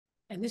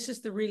And this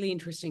is the really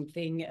interesting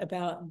thing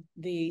about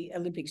the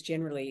Olympics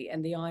generally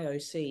and the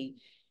IOC.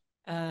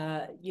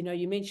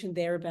 You mentioned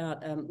there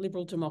about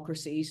liberal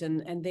democracies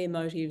and their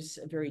motives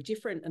are very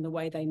different, and the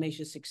way they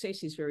measure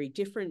success is very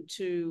different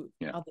to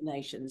other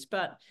nations,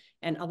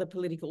 and other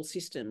political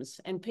systems.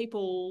 And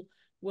people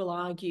will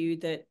argue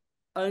that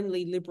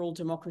only liberal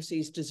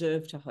democracies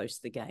deserve to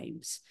host the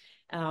games.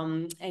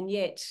 And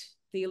yet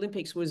the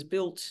Olympics was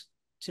built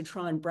to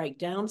try and break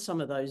down some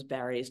of those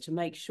barriers, to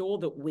make sure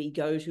that we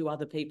go to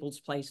other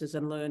people's places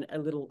and learn a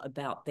little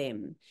about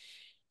them.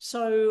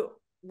 So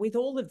with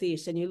all of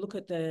this, and you look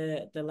at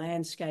the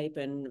landscape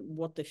and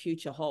what the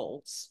future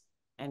holds,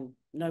 and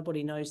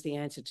nobody knows the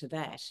answer to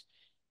that.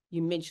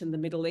 You mentioned the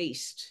Middle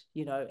East,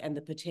 and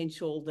the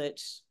potential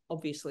that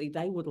obviously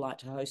they would like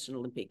to host an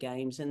Olympic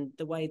Games, and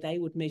the way they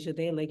would measure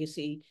their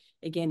legacy,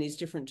 again, is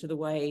different to the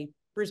way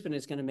Brisbane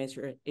is going to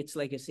measure its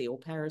legacy, or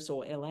Paris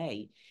or LA.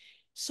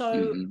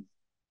 So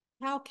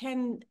how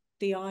can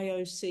the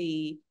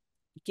IOC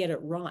get it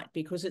right?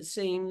 Because it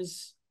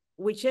seems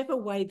whichever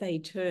way they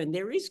turn,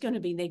 there is going to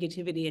be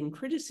negativity and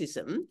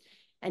criticism.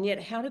 And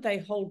yet, how do they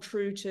hold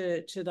true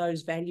to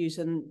those values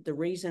and the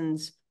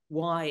reasons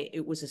why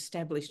it was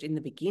established in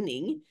the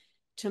beginning,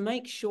 to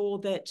make sure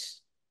that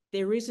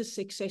there is a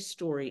success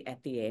story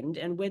at the end?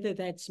 And whether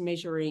that's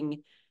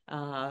measuring,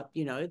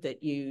 that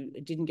you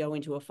didn't go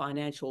into a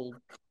financial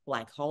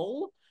black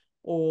hole,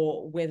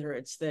 or whether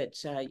it's that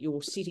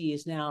your city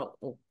is now,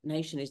 or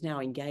nation is now,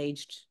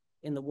 engaged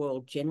in the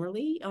world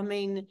generally. I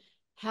mean,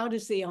 how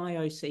does the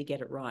IOC get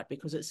it right?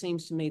 Because it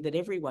seems to me that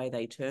every way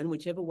they turn,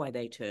 whichever way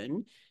they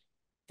turn,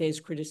 there's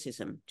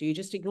criticism. Do you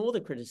just ignore the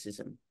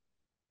criticism?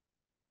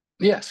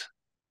 Yes,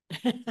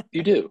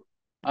 you do.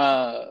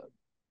 I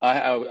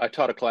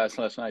taught a class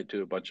last night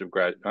to a bunch of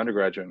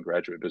undergraduate and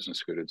graduate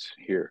business students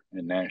here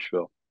in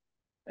Nashville.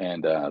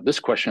 And this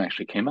question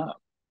actually came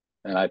up.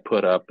 And I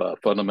put up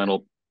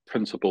fundamental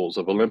principles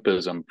of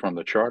Olympism from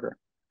the charter.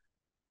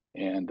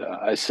 And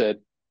I said,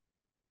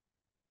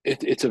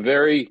 it's a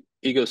very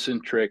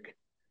egocentric,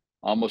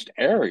 almost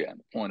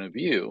arrogant point of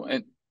view.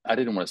 And I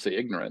didn't want to say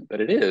ignorant, but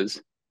it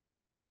is.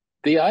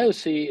 The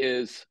IOC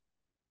is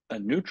a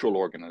neutral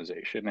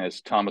organization.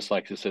 As Thomas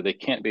likes to say, they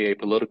can't be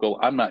apolitical.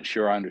 I'm not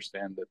sure I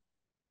understand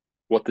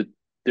what the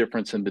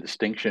difference and the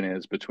distinction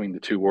is between the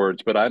two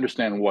words, but I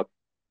understand what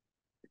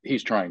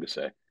he's trying to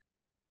say.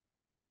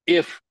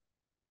 If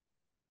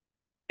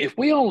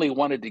we only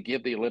wanted to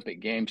give the Olympic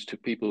Games to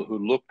people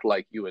who looked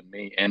like you and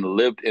me and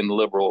lived in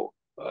liberal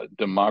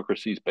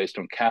democracies based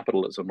on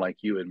capitalism like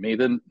you and me,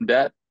 then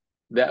that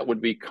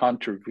would be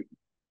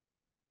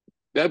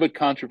that would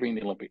contravene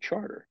the Olympic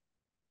Charter.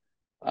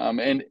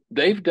 And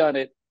they've done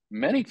it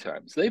many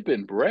times. They've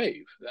been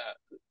brave.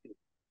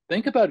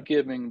 Think about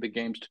giving the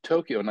Games to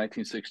Tokyo in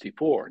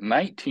 1964,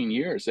 19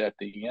 years at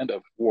the end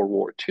of World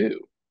War II.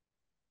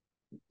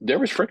 There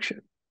was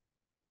friction.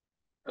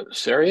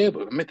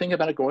 Sarajevo, think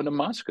about it, going to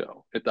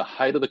Moscow at the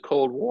height of the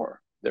Cold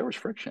War. There was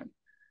friction.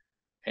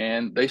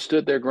 And they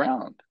stood their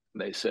ground.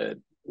 They said,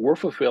 we're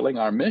fulfilling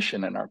our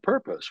mission and our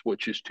purpose,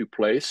 which is to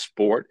place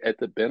sport at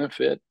the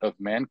benefit of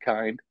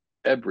mankind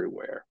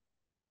everywhere.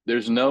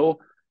 There's no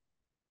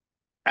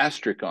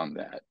asterisk on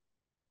that.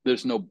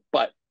 There's no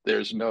but.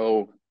 There's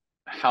no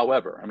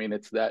however. I mean,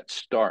 it's that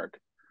stark.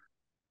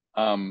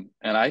 And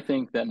I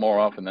think that more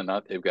often than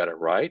not, they've got it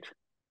right.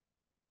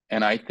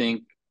 And I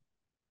think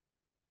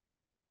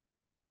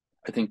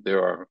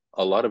there are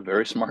a lot of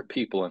very smart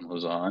people in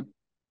Lausanne.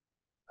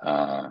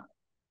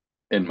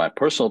 In my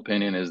personal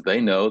opinion, is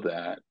they know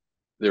that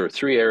there are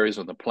 3 areas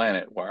on the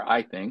planet where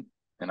I think,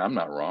 and I'm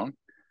not wrong,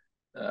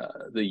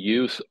 the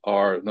youth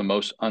are the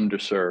most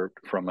underserved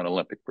from an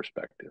Olympic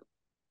perspective.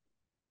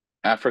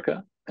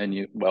 Africa,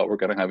 and we're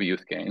going to have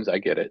youth games. I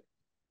get it.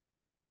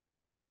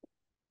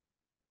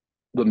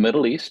 The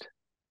Middle East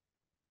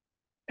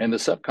and the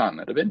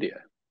subcontinent of India.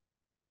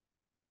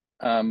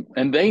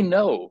 And they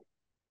know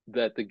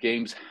that the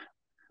games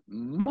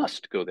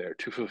must go there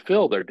to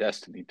fulfill their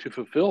destiny, to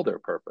fulfill their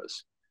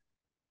purpose.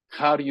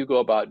 How do you go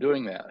about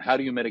doing that? How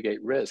do you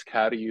mitigate risk?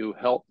 How do you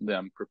help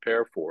them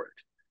prepare for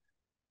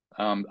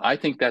it? I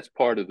think that's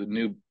part of the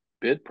new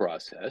bid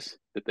process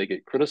that they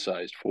get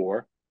criticized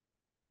for.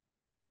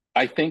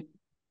 I think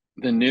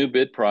the new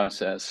bid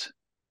process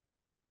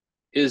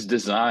is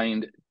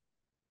designed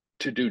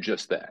to do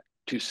just that,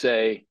 to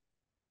say,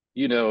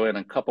 in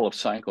a couple of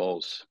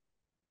cycles,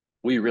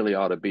 we really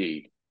ought to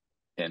be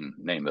in,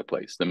 name the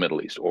place, the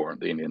Middle East or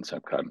the Indian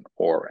subcontinent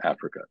or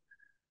Africa.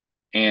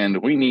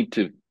 And we need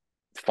to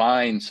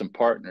find some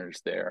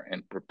partners there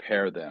and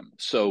prepare them.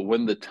 So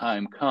when the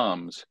time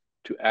comes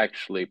to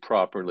actually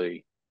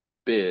properly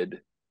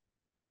bid,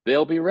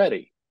 they'll be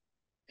ready.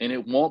 And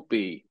it won't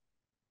be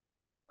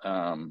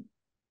a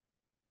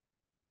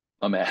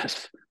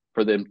mess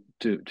for them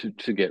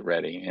to get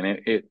ready. And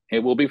it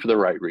will be for the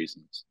right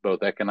reasons,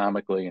 both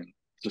economically and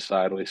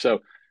societally. So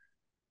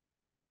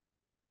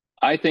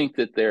I think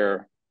that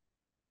they're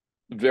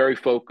very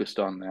focused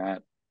on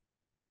that,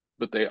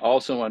 but they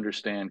also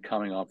understand,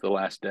 coming off the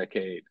last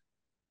decade,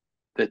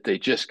 that they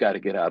just got to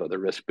get out of the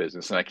risk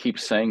business. And I keep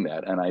saying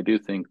that. And I do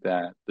think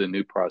that the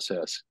new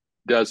process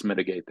does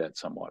mitigate that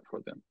somewhat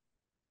for them.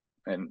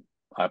 And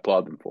I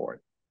applaud them for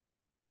it.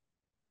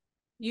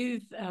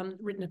 You've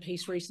written a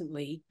piece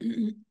recently,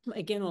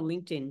 again on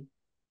LinkedIn,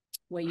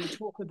 where you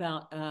talk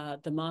about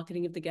the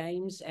marketing of the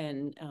games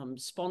and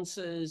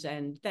sponsors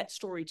and that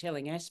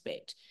storytelling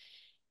aspect.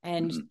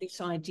 And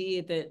this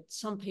idea that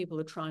some people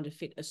are trying to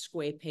fit a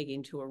square peg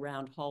into a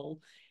round hole.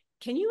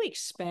 Can you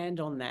expand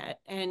on that?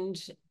 And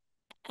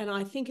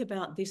I think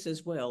about this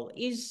as well.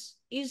 Is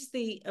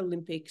the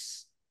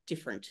Olympics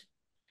different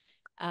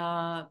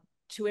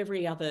to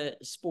every other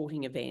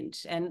sporting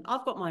event? And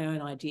I've got my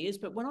own ideas,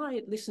 but when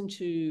I listen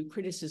to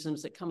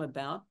criticisms that come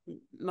about,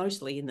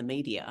 mostly in the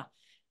media,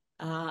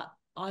 I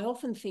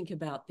often think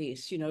about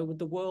this, would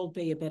the world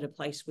be a better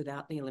place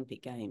without the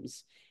Olympic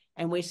Games?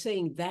 And we're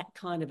seeing that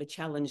kind of a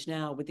challenge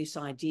now with this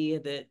idea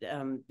that,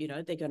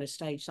 they're going to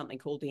stage something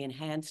called the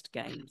Enhanced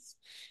Games.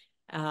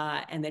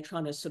 And they're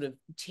trying to sort of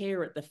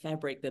tear at the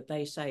fabric that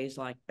they say is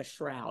like a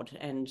shroud,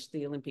 and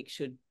the Olympics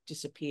should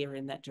disappear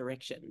in that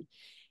direction.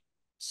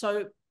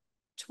 So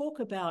talk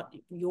about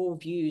your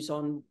views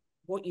on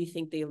what you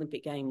think the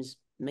Olympic Games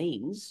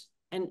means,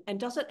 and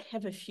does it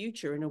have a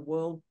future in a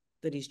world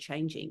that is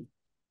changing?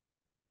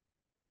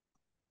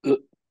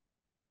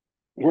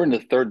 We're in the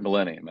third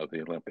millennium of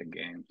the Olympic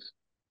Games,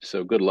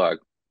 so good luck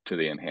to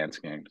the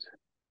Enhanced Games.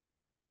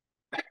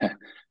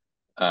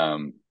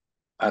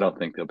 I don't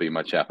think there'll be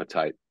much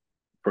appetite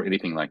for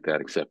anything like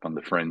that except on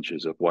the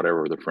fringes of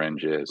whatever the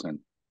fringe is, and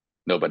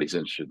nobody's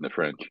interested in the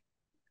fringe.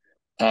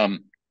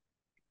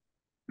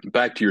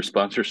 Back to your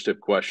sponsorship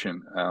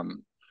question.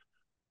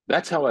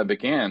 That's how I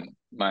began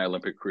my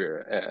Olympic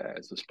career,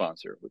 as a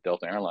sponsor with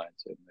Delta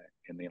Airlines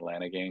in the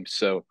Atlanta Games.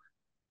 So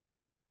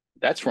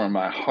that's where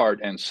my heart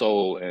and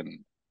soul and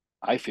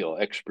I feel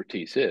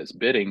expertise is.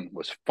 Bidding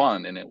was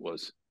fun and it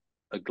was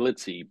a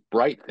glitzy,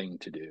 bright thing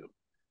to do.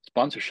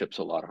 Sponsorship's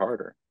a lot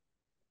harder.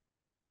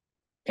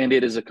 And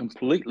it is a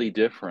completely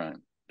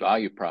different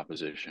value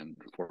proposition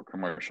for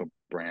commercial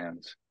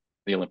brands.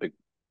 The Olympic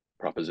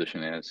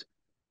proposition is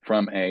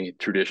from a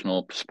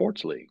traditional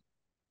sports league,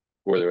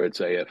 whether it's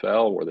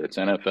AFL, whether it's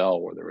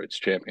NFL, whether it's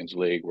Champions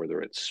League,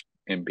 whether it's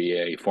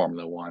NBA,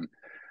 Formula One.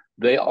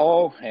 They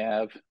all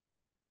have,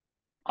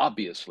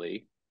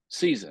 obviously,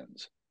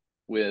 seasons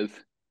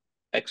with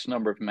X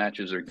number of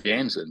matches or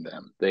games in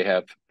them. They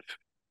have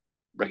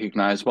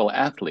recognizable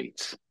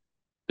athletes.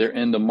 They're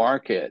in the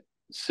market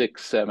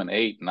 6, 7,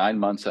 8, 9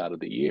 months out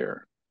of the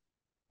year.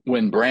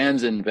 When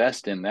brands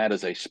invest in that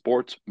as a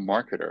sports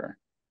marketer,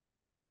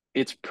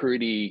 it's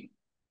pretty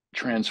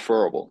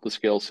transferable, the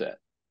skill set.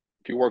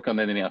 If you work on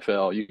an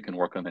NFL, you can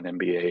work on an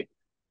NBA.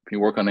 If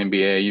you work on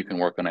NBA, you can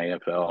work on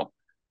AFL.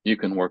 You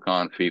can work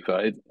on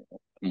FIFA.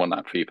 Well,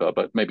 not FIFA,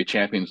 but maybe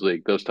Champions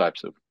League, those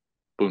types of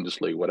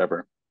Bundesliga,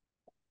 whatever.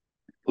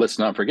 Let's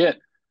not forget,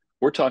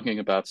 we're talking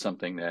about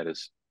something that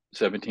is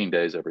 17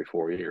 days every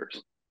 4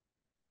 years.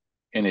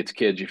 And it's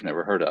kids you've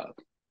never heard of.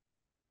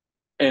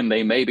 And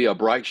they may be a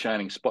bright,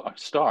 shining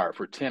star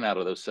for 10 out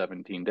of those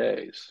 17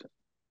 days.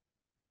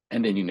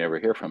 And then you never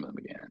hear from them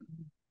again.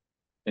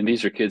 And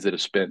these are kids that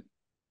have spent,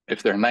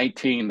 if they're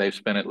 19, they've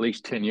spent at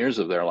least 10 years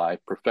of their life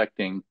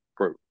perfecting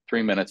for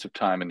 3 minutes of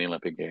time in the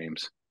Olympic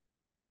Games.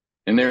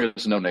 And there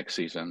is no next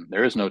season.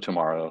 There is no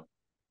tomorrow.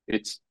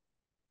 It's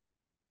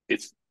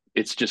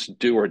just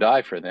do or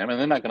die for them. And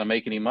they're not going to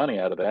make any money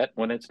out of that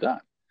when it's done.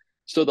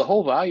 So the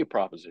whole value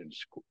proposition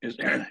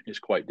is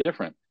quite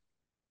different.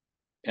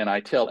 And I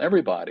tell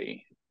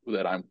everybody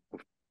that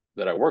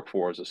I work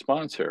for as a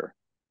sponsor,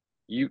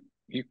 you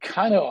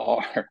kind of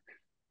are.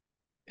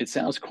 It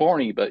sounds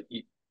corny, but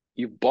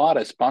you bought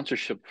a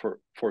sponsorship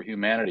for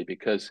humanity,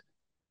 because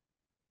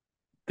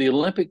the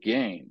Olympic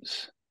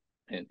Games,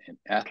 and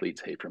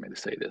athletes hate for me to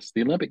say this,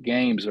 the Olympic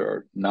Games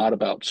are not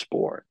about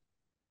sport.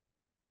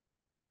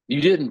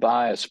 You didn't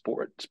buy a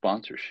sport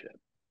sponsorship.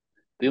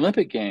 The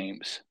Olympic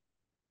Games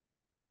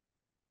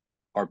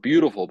are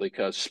beautiful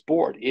because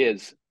sport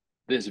is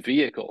this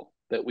vehicle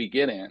that we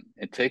get in.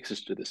 It takes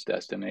us to this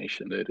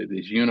destination, that it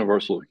is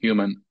universal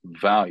human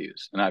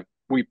values. And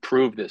we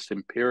proved this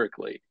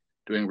empirically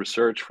doing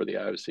research for the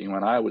IOC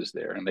when I was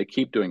there, and they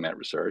keep doing that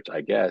research,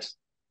 I guess.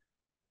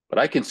 But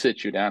I can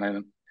sit you down,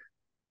 and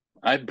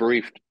I've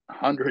briefed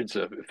hundreds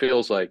of, it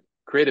feels like,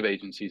 creative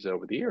agencies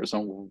over the years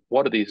on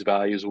what are these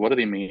values, what do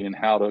they mean, and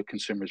how do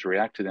consumers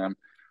react to them.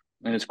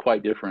 And it's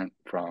quite different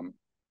from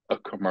a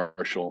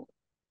commercial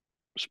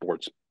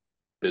sports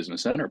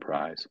business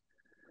enterprise.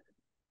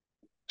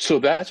 So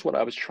that's what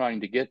I was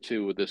trying to get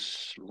to with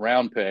this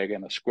round peg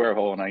and a square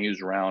hole, and I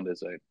use round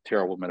as a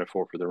terrible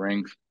metaphor for the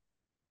rings.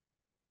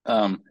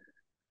 But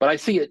I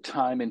see it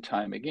time and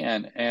time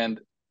again, and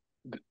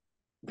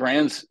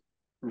brands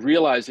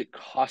realize it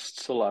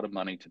costs a lot of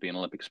money to be an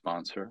Olympic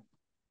sponsor.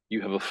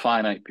 You have a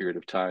finite period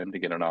of time to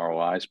get an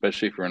ROI,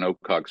 especially for an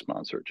OCOG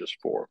sponsor, just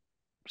for,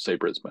 say,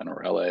 Brisbane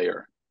or LA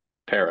or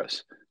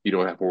Paris. You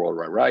don't have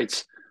worldwide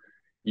rights.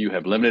 You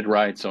have limited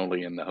rights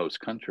only in the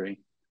host country.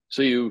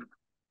 So you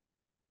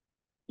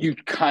you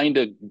kind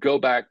of go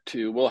back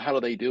to, well, how do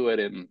they do it?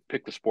 And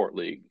pick the sport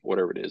league,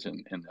 whatever it is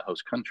in the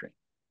host country.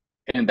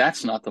 And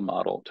that's not the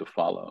model to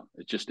follow.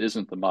 It just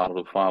isn't the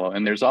model to follow.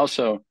 And there's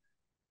also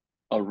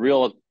a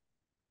real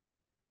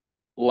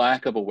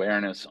lack of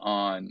awareness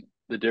on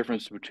the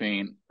difference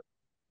between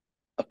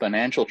a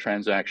financial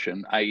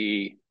transaction,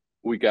 i.e.,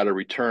 we got a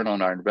return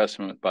on our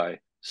investment by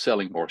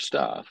selling more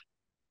stuff,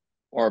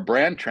 or a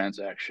brand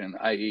transaction,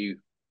 i.e.,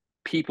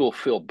 people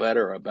feel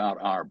better about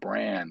our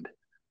brand.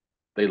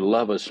 They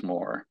love us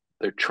more.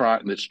 They're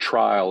trying. It's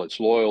trial, it's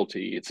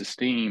loyalty, it's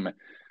esteem.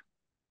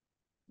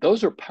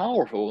 Those are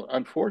powerful.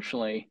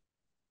 Unfortunately,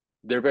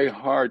 they're very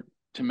hard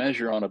to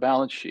measure on a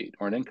balance sheet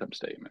or an income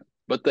statement,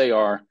 but they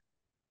are.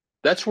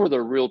 That's where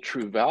the real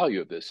true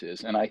value of this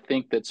is. And I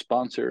think that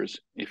sponsors,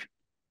 if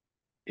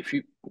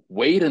you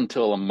wait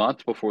until a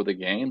month before the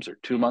games or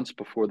 2 months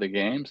before the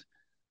games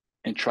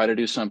and try to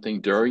do something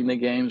during the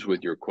games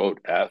with your quote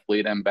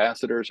athlete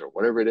ambassadors or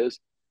whatever it is,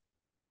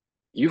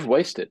 you've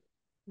wasted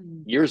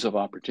years of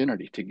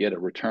opportunity to get a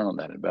return on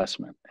that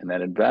investment. And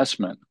that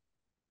investment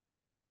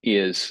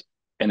is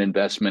an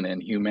investment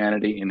in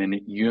humanity and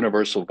in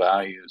universal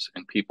values,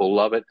 and people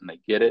love it and they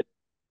get it.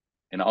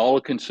 And all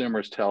the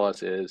consumers tell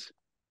us is,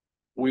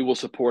 we will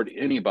support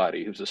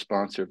anybody who's a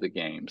sponsor of the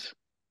games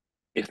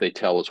if they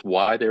tell us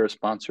why they're a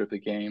sponsor of the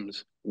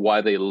games,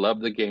 why they love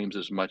the games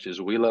as much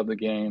as we love the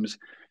games,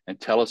 and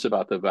tell us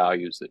about the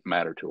values that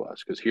matter to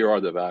us. Because here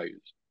are the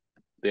values.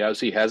 The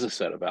IOC has a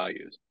set of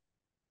values.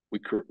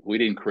 We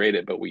didn't create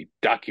it, but we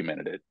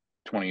documented it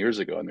 20 years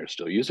ago, and they're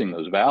still using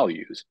those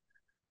values.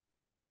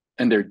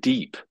 And they're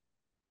deep.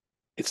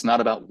 It's not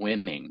about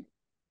winning.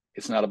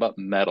 It's not about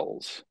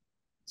medals.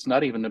 It's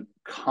not even the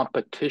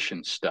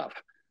competition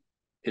stuff.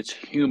 It's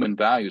human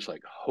values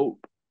like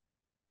hope,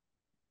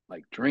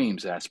 like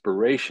dreams,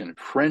 aspiration,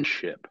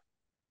 friendship.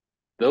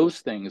 Those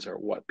things are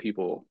what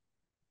people,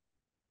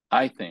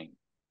 I think,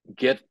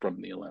 get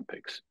from the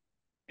Olympics.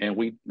 And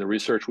the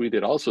research we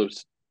did also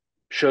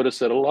showed us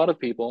that a lot of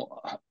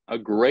people, a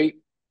great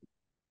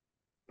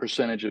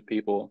percentage of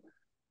people,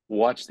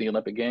 watch the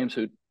Olympic Games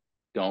who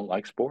don't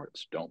like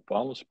sports, don't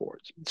follow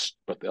sports,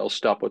 but they'll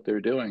stop what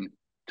they're doing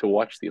to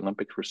watch the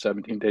Olympics for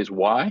 17 days.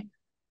 Why?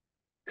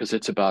 Because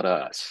it's about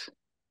us.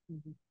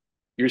 Mm-hmm.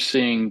 You're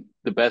seeing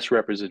the best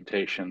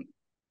representation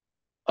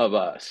of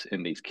us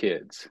in these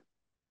kids.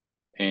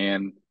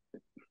 And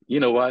you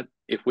know what?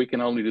 If we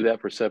can only do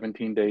that for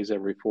 17 days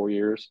every 4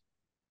 years,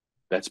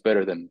 that's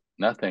better than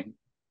nothing.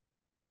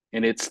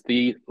 And it's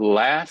the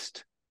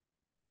last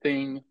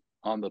thing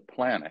on the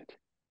planet,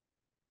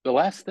 the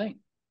last thing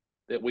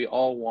that we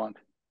all want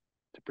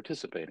to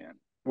participate in.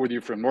 Whether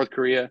you're from North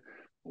Korea,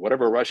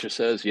 whatever Russia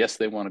says, yes,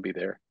 they want to be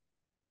there.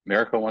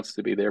 America wants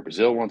to be there.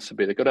 Brazil wants to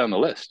be there. Go down the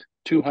list,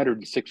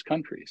 206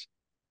 countries.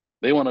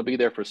 They want to be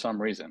there for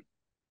some reason.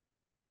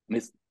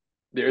 And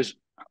there's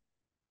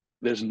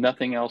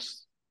nothing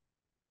else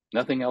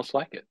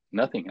like it.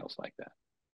 Nothing else like that.